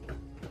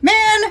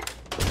 Man!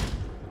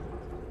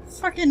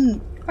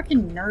 Fucking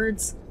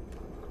nerds.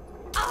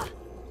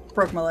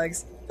 Broke my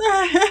legs.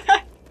 Well,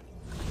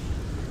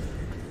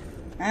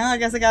 I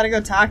guess I gotta go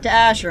talk to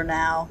Asher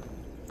now.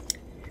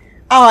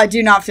 Oh, I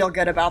do not feel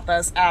good about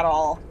this at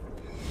all.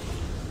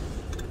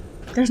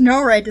 There's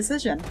no right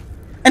decision.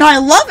 And I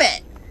love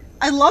it!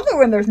 I love it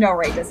when there's no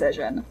right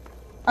decision.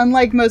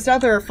 Unlike most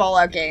other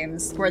Fallout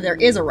games, where there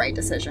is a right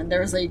decision,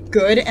 there is a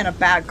good and a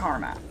bad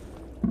karma.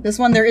 This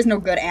one, there is no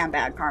good and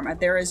bad karma.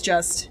 There is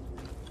just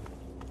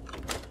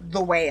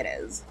the way it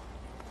is.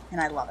 And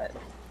I love it.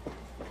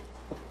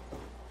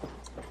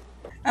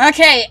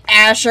 Okay,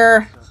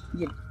 Asher.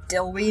 You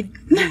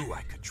dillweed. Knew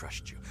I could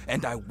trust you,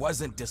 and I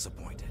wasn't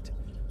disappointed.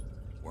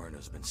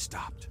 Werner's been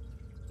stopped.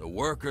 The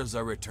workers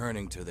are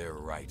returning to their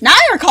right. Now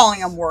you're calling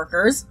them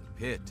workers.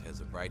 Pitt has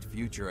a bright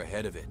future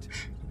ahead of it.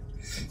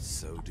 And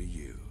so do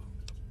you.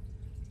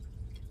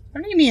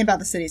 What do you mean about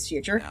the city's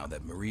future? Now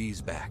that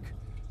Marie's back,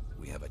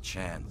 we have a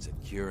chance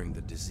at curing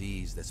the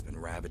disease that's been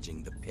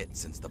ravaging the Pitt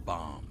since the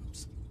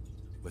bombs.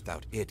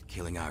 Without it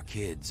killing our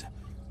kids,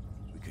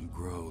 we can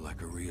grow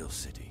like a real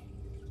city.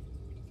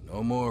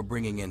 No more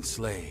bringing in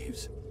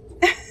slaves.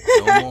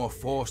 No more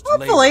forced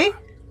Hopefully. labor.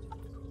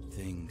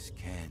 Things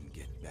can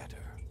get better.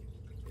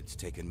 It's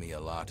taken me a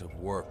lot of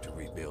work to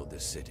rebuild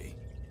this city.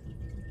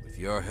 With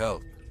your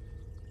help,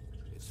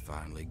 it's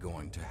finally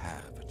going to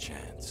have a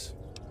chance.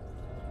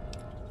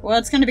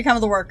 What's going to become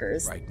of the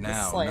workers? Right The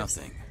now, slaves.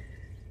 nothing.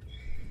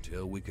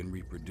 Until we can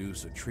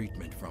reproduce a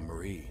treatment from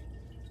Marie,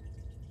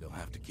 they'll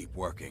have to keep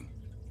working.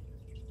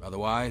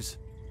 Otherwise,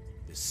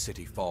 this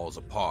city falls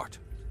apart.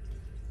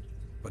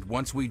 But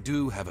once we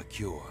do have a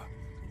cure,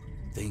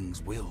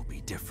 things will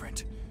be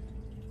different.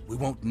 We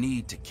won't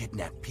need to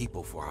kidnap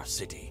people for our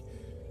city.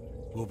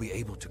 We'll be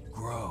able to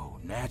grow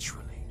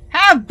naturally.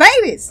 Have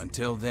babies!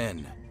 Until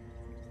then,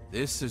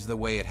 this is the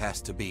way it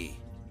has to be.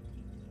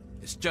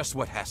 It's just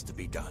what has to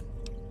be done.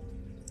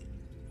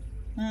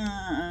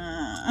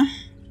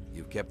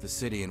 You've kept the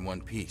city in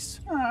one piece.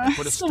 And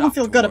put a still stop don't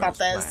feel to good about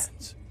Warren's this.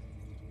 plans.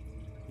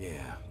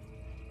 Yeah,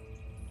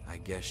 I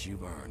guess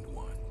you've earned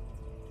one.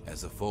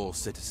 As a full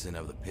citizen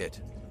of the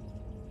Pit,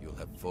 you'll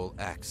have full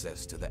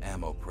access to the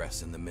ammo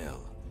press in the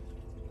mill.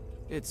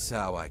 It's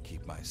how I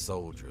keep my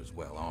soldiers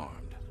well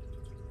armed.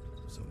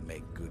 So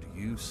make good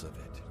use of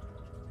it.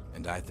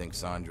 And I think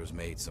Sandra's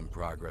made some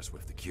progress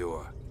with the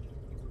cure.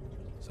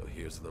 So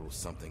here's a little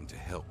something to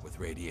help with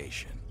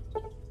radiation.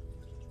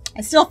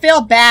 I still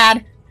feel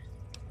bad.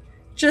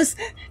 Just,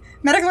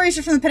 medical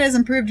research from the pit has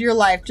improved your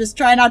life. Just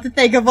try not to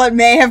think of what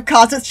may have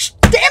caused it.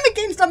 Damn it,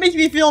 game, stop making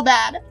me feel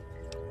bad.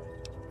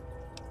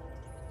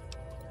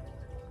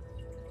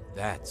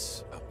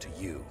 That's up to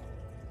you.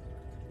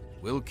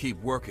 We'll keep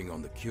working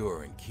on the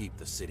cure and keep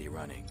the city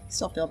running.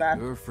 Still feel bad.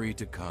 You're free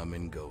to come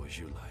and go as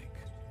you like.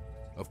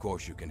 Of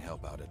course, you can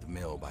help out at the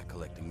mill by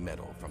collecting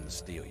metal from the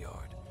steel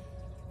yard.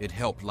 It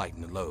helped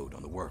lighten the load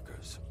on the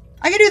workers.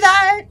 I can do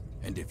that!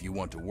 And if you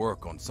want to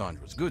work on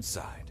Sandra's good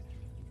side,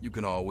 you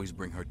can always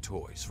bring her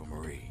toys for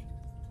Marie.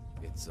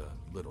 It's a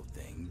little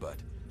thing, but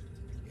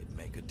it'd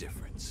make a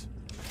difference.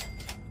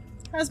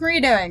 How's Marie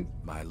doing?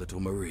 My little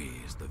Marie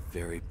is the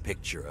very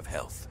picture of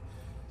health.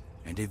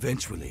 And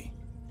eventually,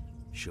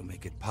 she'll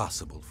make it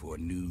possible for a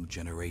new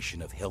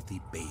generation of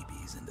healthy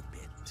babies in the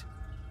pit.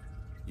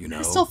 You know,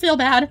 I still feel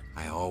bad.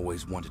 I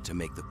always wanted to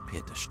make the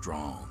pit a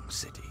strong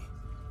city.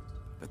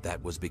 But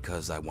that was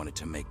because I wanted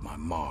to make my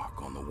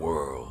mark on the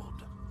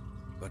world.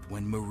 But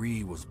when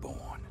Marie was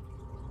born,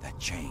 that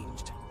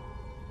changed.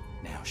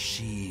 Now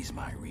she's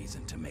my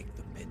reason to make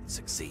the pit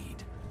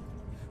succeed.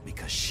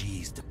 Because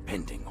she's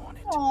depending on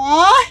it.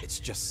 Aww. It's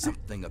just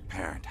something a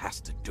parent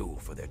has to do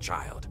for their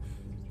child.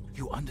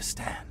 You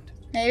understand?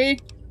 Maybe.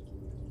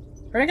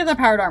 Where'd I get that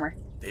powered armor?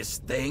 This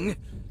thing?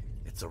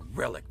 It's a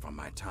relic from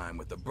my time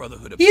with the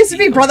Brotherhood of He used to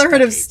be Steel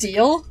Brotherhood of decades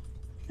Steel? ago.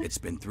 It's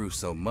been through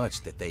so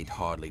much that they'd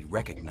hardly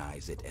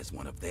recognize it as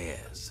one of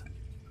theirs.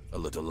 A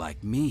little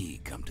like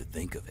me, come to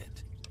think of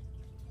it.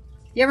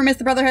 You ever miss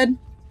the Brotherhood?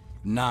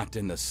 Not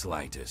in the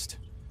slightest.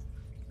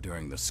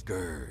 During the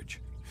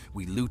Scourge,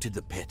 we looted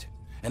the pit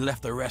and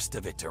left the rest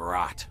of it to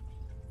rot.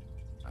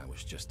 I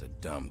was just a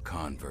dumb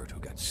convert who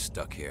got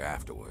stuck here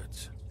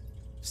afterwards.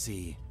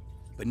 See,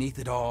 beneath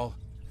it all,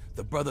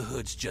 the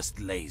Brotherhood's just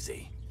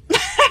lazy.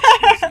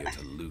 It's easier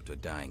to loot a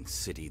dying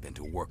city than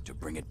to work to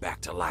bring it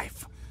back to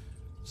life.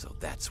 So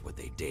that's what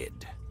they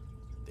did.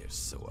 They're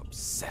so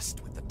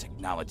obsessed with the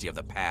technology of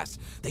the past,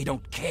 they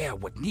don't care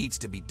what needs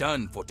to be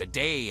done for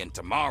today and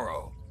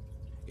tomorrow.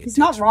 He's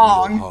not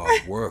wrong. Real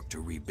hard work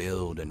to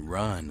rebuild and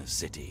run a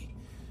city.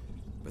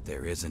 But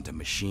there isn't a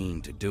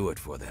machine to do it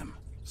for them.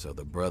 So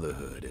the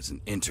Brotherhood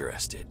isn't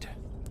interested.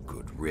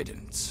 Good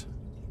riddance.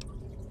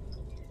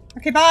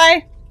 Okay,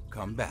 bye.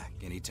 Come back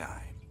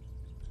anytime.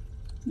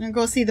 I'm gonna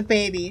go see the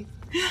baby.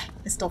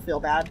 I still feel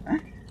bad.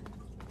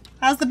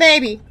 How's the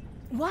baby?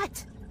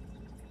 What?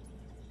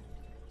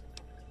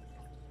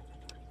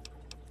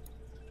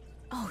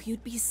 Oh,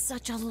 you'd be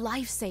such a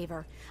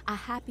lifesaver. A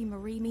happy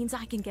Marie means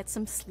I can get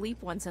some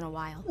sleep once in a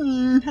while.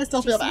 I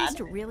still feel She bad. seems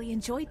to really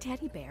enjoy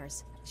teddy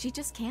bears. She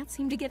just can't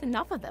seem to get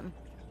enough of them.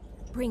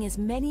 Bring as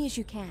many as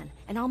you can,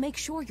 and I'll make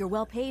sure you're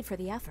well paid for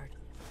the effort.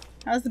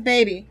 How's the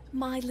baby?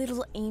 My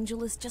little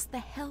angel is just the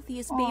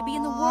healthiest baby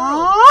in the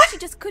world. Aww. She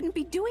just couldn't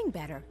be doing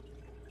better.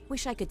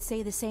 Wish I could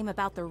say the same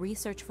about the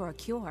research for a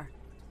cure,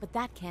 but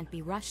that can't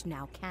be rushed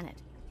now, can it?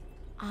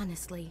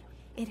 Honestly,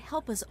 it'd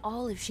help us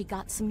all if she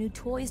got some new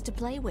toys to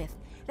play with.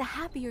 The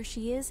happier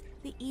she is,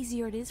 the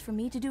easier it is for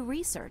me to do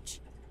research.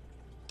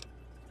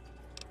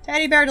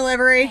 Teddy bear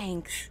delivery.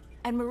 Thanks.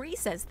 And Marie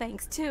says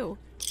thanks too.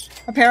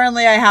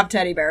 Apparently I have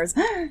teddy bears.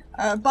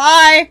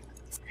 Bye!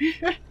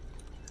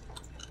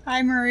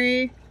 Hi,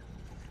 Marie.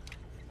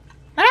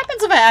 What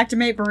happens if I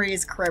activate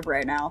Marie's crib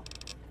right now?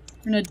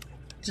 I'm gonna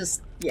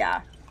just,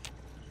 yeah.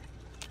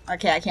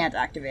 Okay, I can't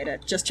activate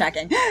it. Just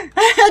checking.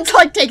 It's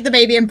like, take the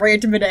baby and bring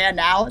it to Medea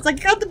now. It's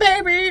like, got the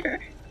baby!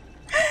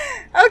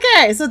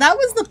 Okay, so that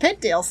was the Pitt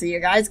DLC, you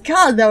guys.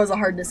 God, that was a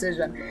hard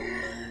decision.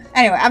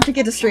 Anyway, I have to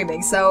get to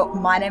streaming, so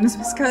my name is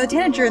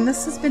MissScarletTanager, and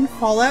this has been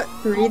Fallout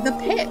 3 The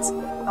Pit.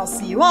 I'll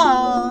see you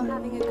all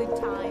Having a good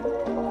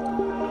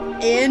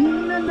time.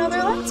 in another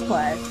Let's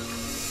Play.